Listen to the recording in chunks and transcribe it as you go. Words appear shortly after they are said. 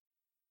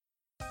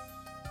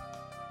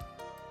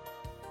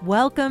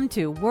Welcome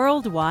to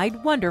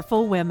Worldwide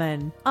Wonderful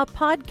Women, a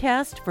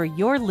podcast for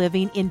your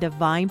living in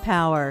divine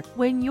power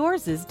when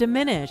yours is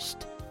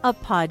diminished. A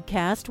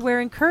podcast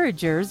where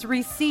encouragers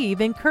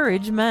receive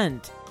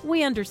encouragement.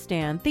 We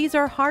understand these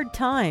are hard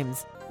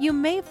times. You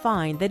may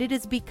find that it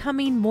is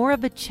becoming more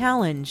of a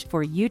challenge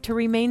for you to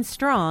remain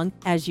strong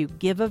as you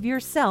give of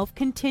yourself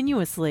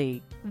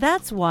continuously.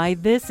 That's why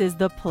this is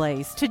the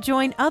place to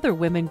join other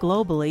women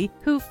globally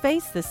who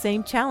face the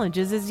same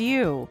challenges as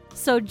you.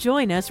 So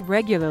join us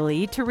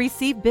regularly to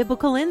receive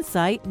biblical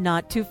insight,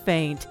 not to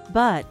faint,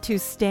 but to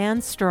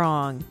stand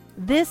strong.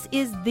 This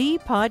is the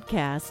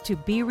podcast to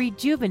be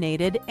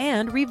rejuvenated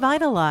and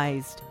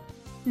revitalized.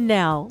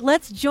 Now,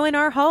 let's join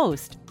our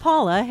host,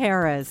 Paula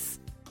Harris.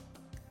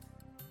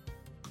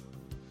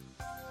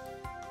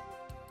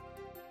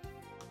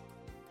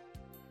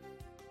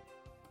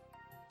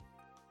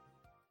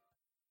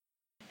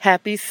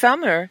 Happy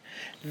summer!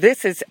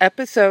 This is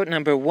episode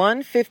number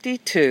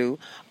 152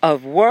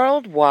 of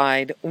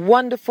Worldwide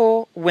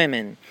Wonderful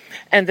Women.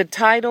 And the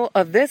title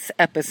of this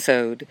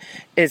episode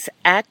is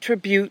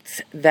Attributes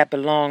That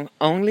Belong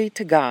Only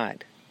to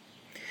God.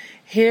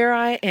 Here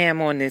I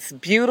am on this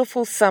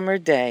beautiful summer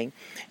day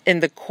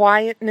in the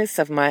quietness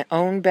of my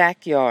own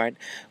backyard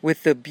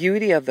with the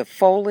beauty of the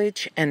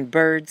foliage and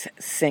birds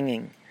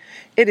singing.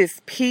 It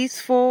is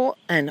peaceful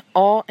and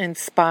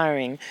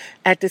awe-inspiring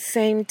at the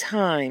same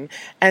time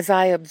as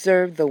I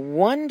observe the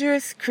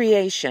wondrous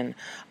creation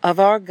of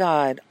our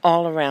God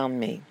all around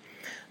me.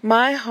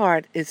 My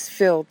heart is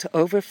filled to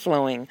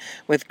overflowing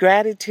with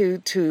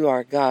gratitude to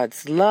our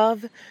God's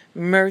love,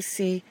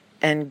 mercy,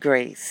 and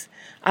grace.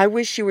 I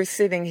wish you were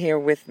sitting here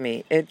with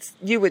me.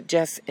 You would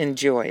just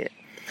enjoy it.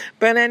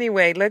 But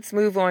anyway, let's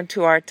move on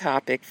to our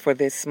topic for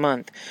this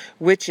month,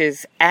 which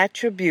is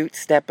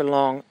attributes that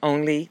belong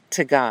only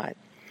to God.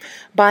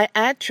 By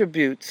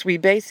attributes, we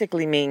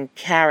basically mean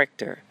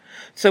character.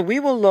 So we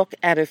will look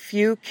at a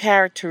few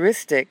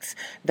characteristics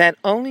that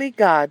only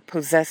God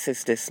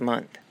possesses this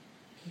month.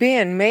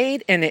 Being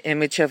made in the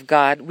image of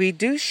God, we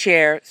do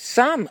share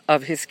some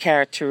of his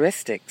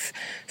characteristics,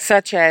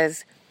 such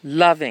as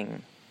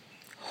loving,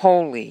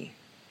 holy,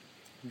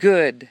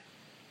 good,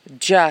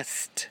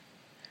 just,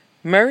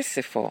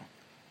 merciful,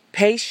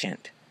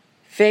 patient,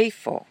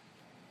 faithful.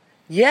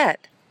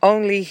 Yet,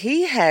 only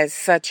he has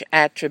such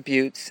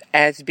attributes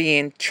as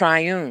being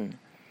triune,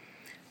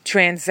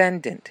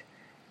 transcendent,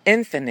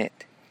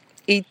 infinite,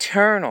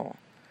 eternal,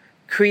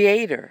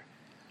 creator,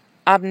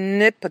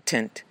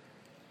 omnipotent,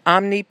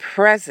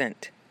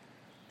 omnipresent,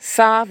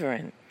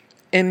 sovereign,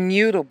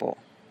 immutable,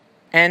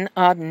 and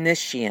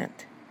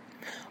omniscient.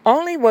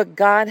 Only what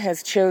God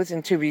has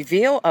chosen to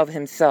reveal of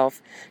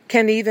himself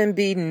can even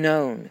be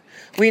known.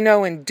 We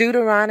know in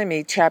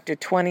Deuteronomy chapter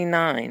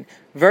 29,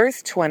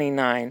 verse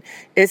 29,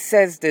 it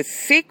says, "The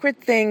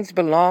secret things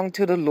belong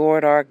to the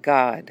Lord our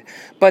God,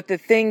 but the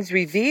things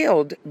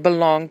revealed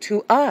belong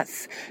to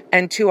us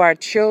and to our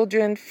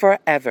children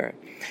forever,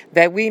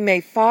 that we may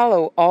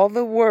follow all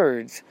the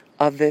words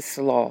of this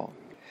law."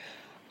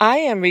 I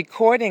am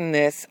recording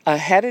this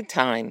ahead of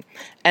time,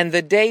 and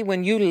the day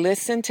when you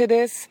listen to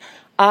this,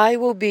 I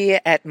will be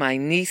at my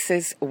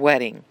niece's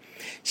wedding.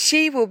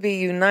 She will be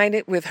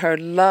united with her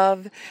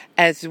love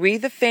as we,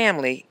 the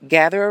family,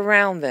 gather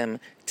around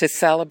them to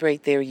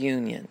celebrate their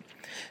union.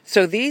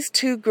 So these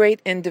two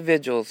great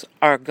individuals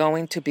are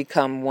going to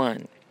become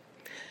one.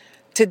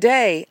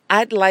 Today,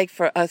 I'd like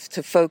for us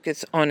to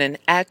focus on an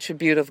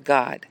attribute of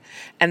God.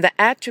 And the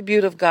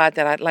attribute of God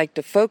that I'd like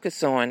to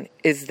focus on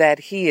is that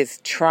he is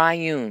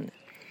triune.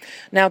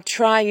 Now,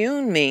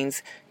 triune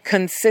means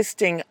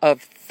consisting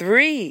of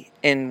three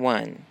in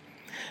one.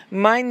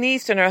 My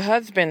niece and her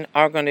husband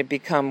are going to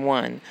become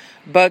one,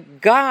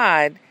 but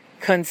God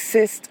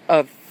consists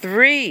of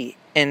three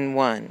in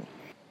one.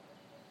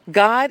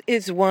 God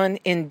is one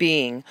in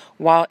being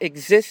while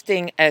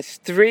existing as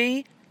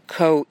three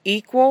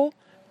co-equal,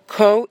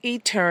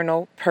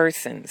 co-eternal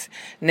persons,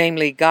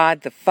 namely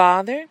God the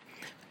Father,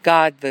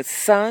 God the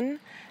Son,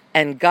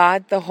 and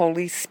God the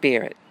Holy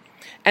Spirit.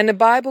 And the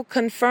Bible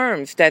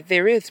confirms that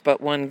there is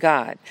but one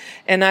God.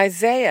 In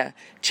Isaiah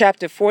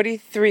chapter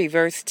 43,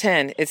 verse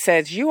 10, it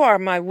says, "You are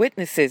my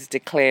witnesses,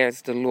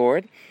 declares the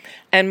Lord,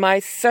 and my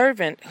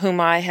servant whom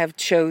I have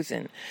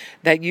chosen,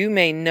 that you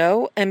may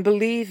know and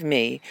believe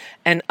me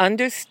and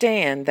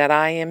understand that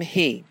I am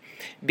he.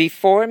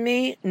 Before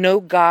me no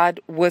God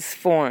was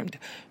formed,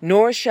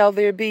 nor shall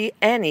there be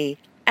any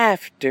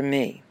after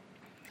me."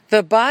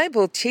 The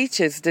Bible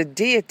teaches the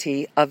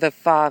deity of the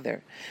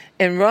Father.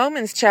 In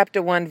Romans chapter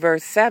 1,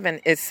 verse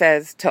 7, it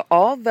says, "To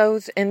all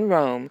those in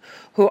Rome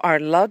who are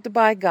loved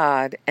by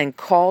God and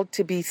called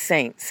to be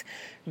saints,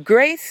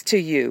 grace to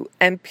you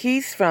and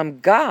peace from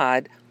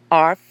God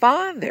our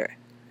Father."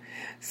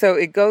 So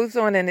it goes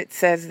on and it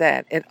says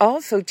that. It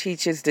also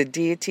teaches the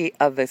deity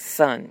of the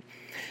Son.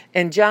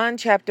 In John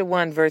chapter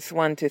 1, verse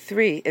 1 to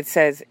 3, it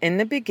says, "In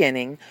the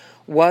beginning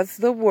was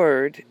the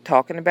Word,"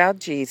 talking about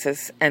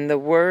Jesus, "and the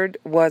Word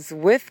was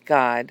with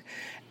God,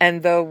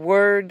 and the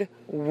Word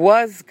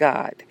was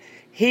God.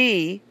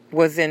 He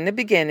was in the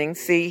beginning.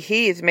 See,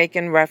 he is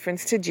making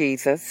reference to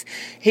Jesus.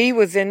 He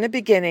was in the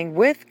beginning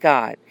with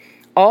God.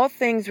 All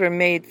things were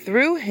made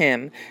through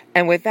him,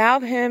 and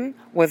without him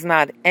was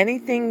not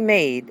anything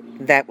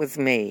made that was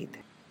made.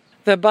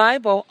 The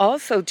Bible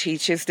also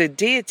teaches the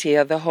deity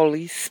of the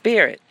Holy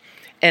Spirit.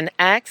 In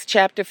Acts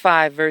chapter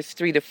 5, verse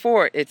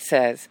 3-4, it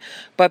says,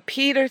 "But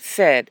Peter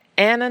said,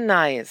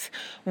 Ananias,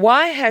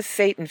 why has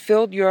Satan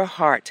filled your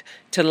heart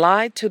to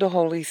lie to the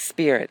Holy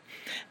Spirit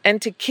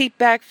and to keep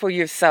back for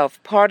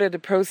yourself part of the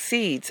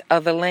proceeds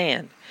of the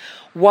land?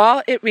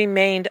 While it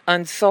remained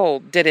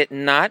unsold, did it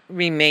not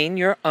remain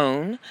your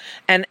own?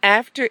 And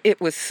after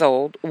it was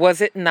sold, was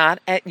it not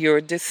at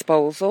your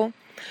disposal?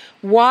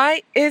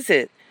 Why is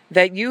it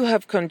that you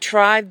have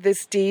contrived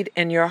this deed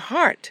in your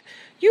heart?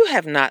 You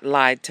have not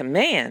lied to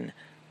man,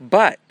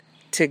 but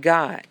to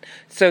God."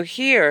 So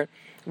here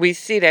we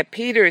see that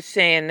Peter is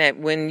saying that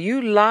when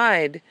you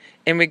lied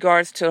in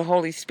regards to the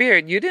Holy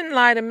Spirit, you didn't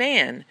lie to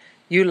man,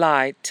 you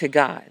lied to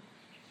God.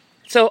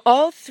 So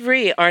all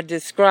three are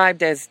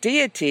described as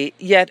deity,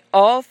 yet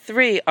all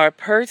three are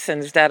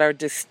persons that are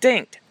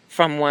distinct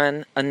from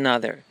one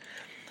another.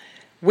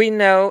 We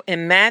know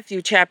in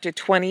Matthew chapter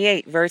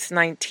 28, verse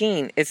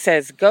 19, it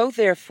says, "Go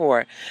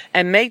therefore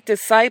and make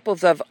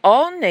disciples of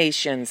all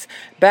nations,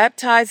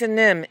 baptizing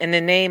them in the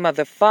name of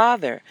the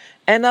Father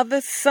and of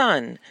the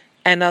Son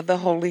and of the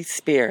Holy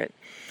Spirit."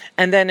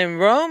 And then in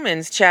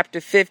Romans chapter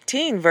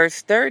 15,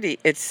 verse 30,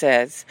 it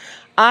says,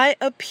 "I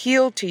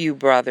appeal to you,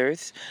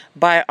 brothers,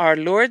 by our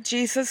Lord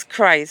Jesus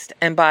Christ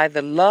and by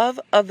the love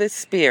of the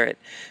Spirit,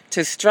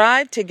 to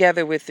strive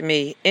together with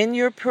me in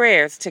your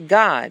prayers to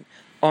God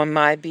on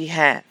my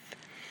behalf."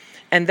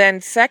 And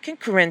then 2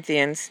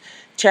 Corinthians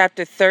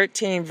chapter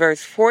 13,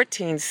 verse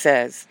 14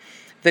 says,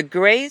 "The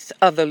grace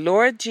of the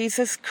Lord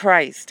Jesus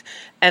Christ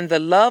and the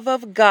love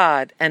of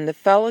God and the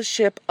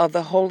fellowship of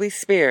the Holy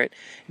Spirit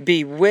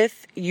be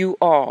with you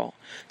all."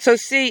 So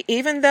see,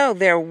 even though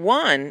they're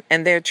one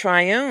and they're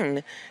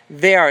triune,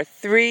 there are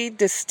three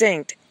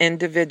distinct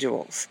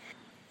individuals.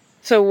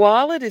 So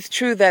while it is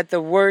true that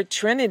the word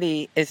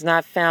Trinity is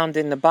not found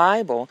in the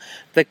Bible,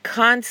 the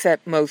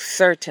concept most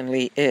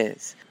certainly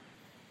is.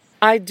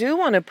 I do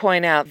want to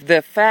point out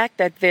the fact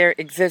that there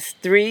exists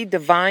three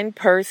divine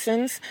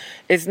persons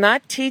is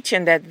not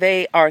teaching that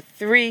they are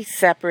three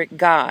separate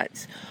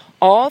gods.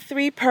 All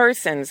three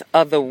persons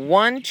of the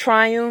one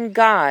triune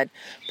God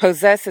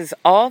possesses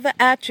all the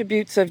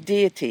attributes of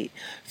deity,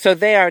 so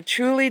they are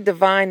truly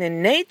divine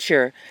in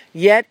nature,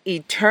 yet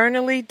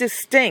eternally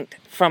distinct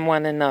from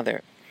one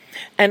another.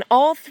 And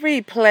all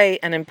three play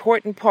an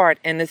important part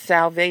in the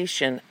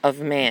salvation of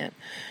man.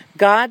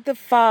 God the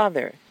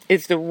Father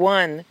is the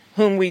one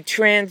whom we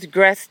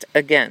transgressed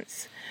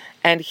against,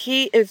 and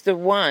he is the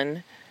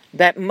one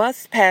that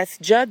must pass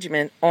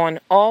judgment on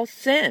all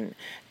sin.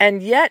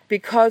 And yet,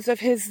 because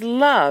of his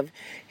love,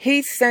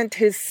 he sent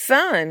his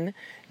Son,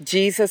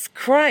 Jesus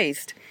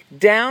Christ,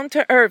 down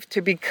to earth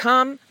to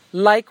become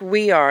like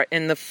we are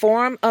in the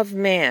form of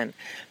man,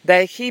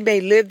 that he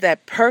may live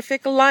that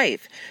perfect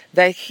life,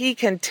 that he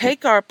can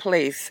take our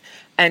place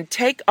and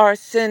take our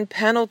sin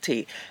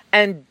penalty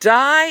and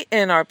die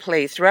in our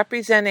place,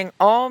 representing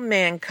all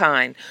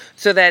mankind,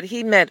 so that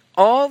he met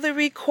all the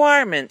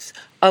requirements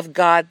of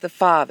God the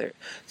Father.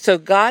 So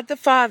God the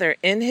Father,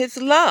 in his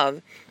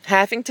love,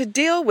 having to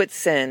deal with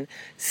sin,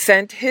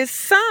 sent his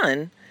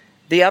Son,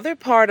 the other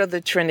part of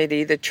the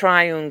Trinity, the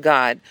triune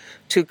God,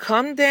 to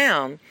come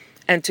down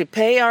and to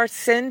pay our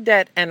sin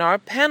debt and our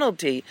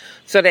penalty,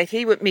 so that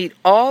he would meet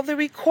all the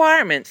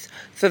requirements,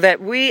 so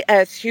that we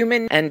as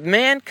human and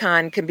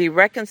mankind can be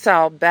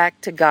reconciled back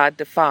to God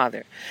the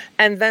Father.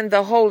 And then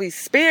the Holy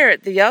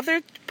Spirit, the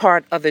other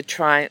part of the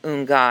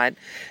triune God,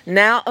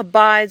 now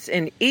abides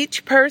in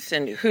each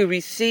person who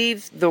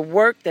receives the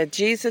work that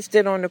Jesus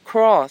did on the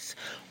cross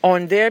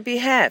on their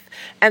behalf.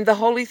 And the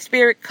Holy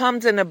Spirit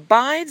comes and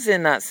abides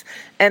in us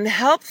and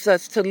helps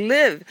us to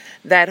live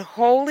that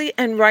holy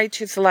and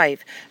righteous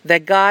life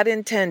that God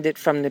intended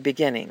from the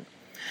beginning.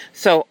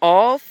 So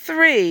all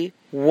three,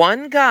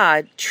 one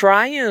God,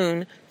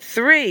 triune,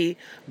 three,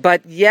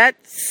 but yet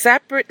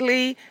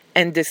separately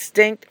and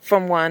distinct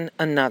from one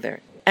another.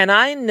 And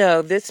I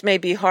know this may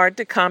be hard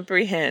to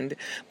comprehend,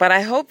 but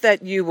I hope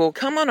that you will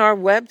come on our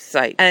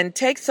website and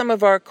take some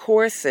of our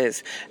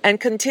courses and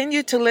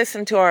continue to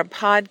listen to our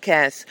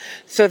podcasts,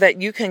 so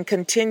that you can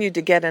continue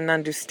to get an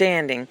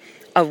understanding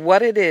of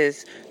what it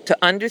is to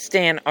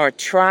understand our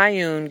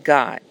triune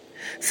God.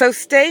 So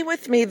stay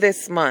with me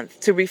this month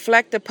to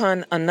reflect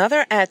upon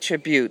another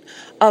attribute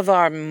of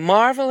our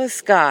marvelous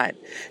God.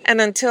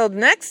 And until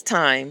next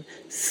time,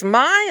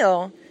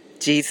 smile.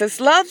 Jesus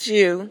loves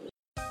you.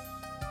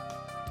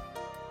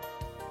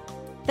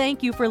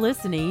 Thank you for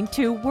listening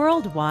to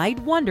Worldwide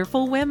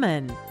Wonderful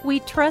Women.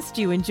 We trust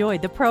you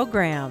enjoyed the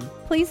program.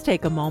 Please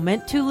take a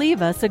moment to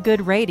leave us a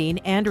good rating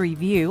and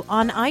review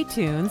on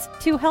iTunes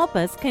to help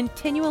us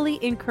continually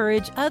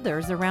encourage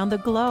others around the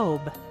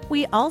globe.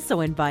 We also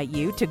invite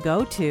you to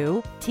go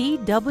to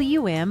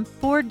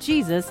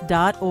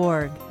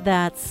twmforjesus.org.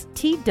 That's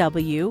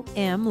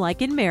TWM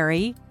like in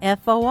Mary,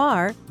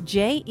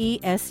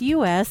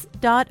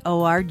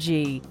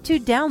 FORJESUS.org to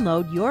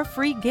download your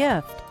free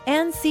gift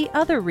and see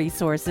other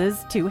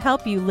resources to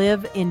help you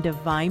live in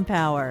divine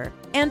power.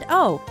 And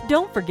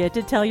don't forget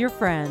to tell your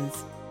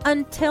friends.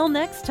 Until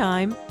next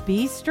time,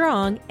 be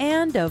strong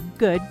and of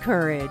good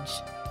courage.